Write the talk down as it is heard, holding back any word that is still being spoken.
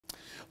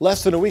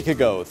Less than a week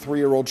ago,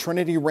 3-year-old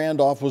Trinity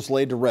Randolph was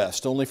laid to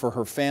rest, only for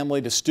her family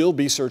to still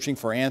be searching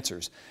for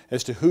answers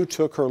as to who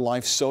took her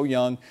life so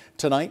young.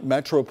 Tonight,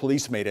 Metro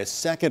Police made a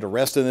second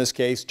arrest in this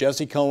case.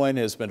 Jessie Cohen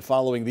has been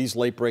following these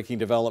late-breaking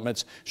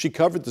developments. She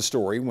covered the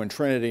story when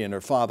Trinity and her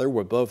father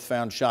were both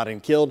found shot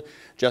and killed.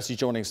 Jessie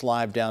joining us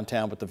live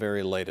downtown with the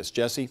very latest.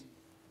 Jessie?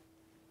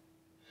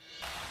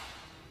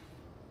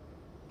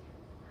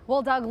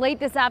 Well, Doug, late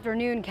this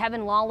afternoon,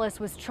 Kevon Lawless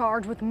was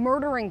charged with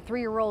murdering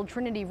 3-year-old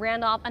Trinity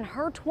Randolph and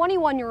her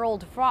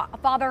 21-year-old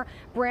father,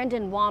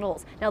 Brandon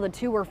Waddles. Now, the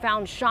two were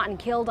found shot and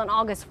killed on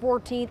August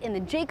 14th in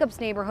the Jacobs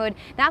neighborhood.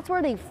 That's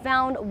where they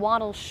found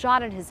Waddles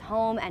shot at his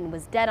home and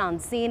was dead on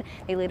scene.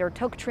 They later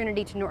took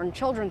Trinity to Norton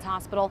Children's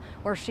Hospital,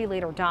 where she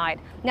later died.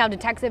 Now,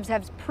 detectives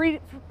have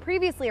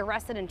previously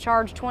arrested and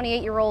charged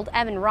 28-year-old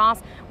Evan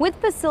Ross with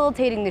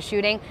facilitating the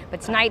shooting, but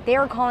tonight they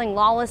are calling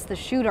Lawless the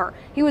shooter.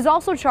 He was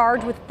also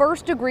charged with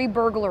first-degree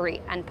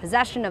burglary and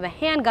possession of a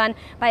handgun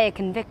by a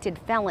convicted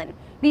felon.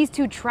 These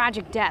two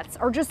tragic deaths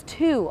are just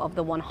two of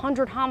the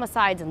 100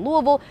 homicides in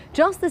Louisville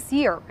just this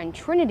year, and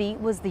Trinity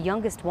was the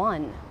youngest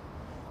one.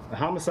 The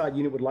homicide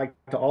unit would like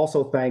to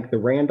also thank the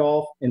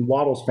Randolph and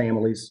Waddles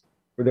families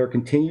for their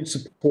continued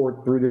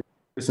support through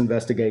this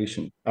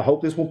investigation. I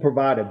hope this will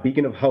provide a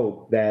beacon of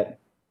hope that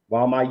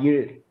while my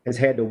unit has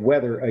had to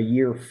weather a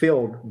year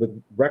filled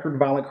with record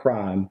violent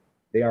crime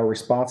they are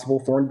responsible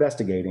for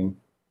investigating,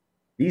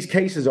 these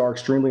cases are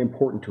extremely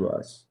important to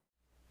us.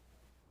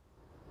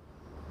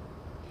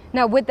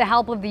 Now, with the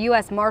help of the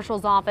U.S.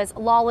 Marshal's Office,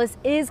 Lawless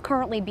is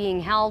currently being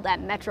held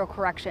at Metro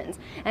Corrections.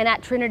 And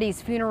at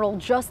Trinity's funeral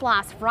just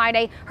last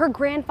Friday, her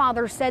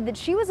grandfather said that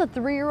she was a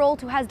 3-year-old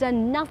who has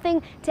done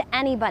nothing to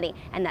anybody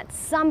and that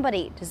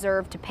somebody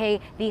deserved to pay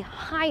the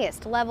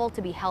highest level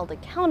to be held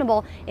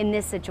accountable in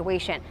this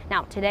situation.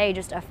 Now, today,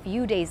 just a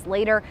few days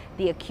later,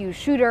 the accused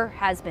shooter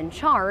has been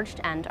charged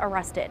and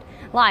arrested.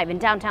 Live in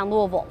downtown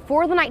Louisville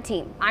for the Night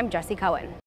Team, I'm Jessie Cohen.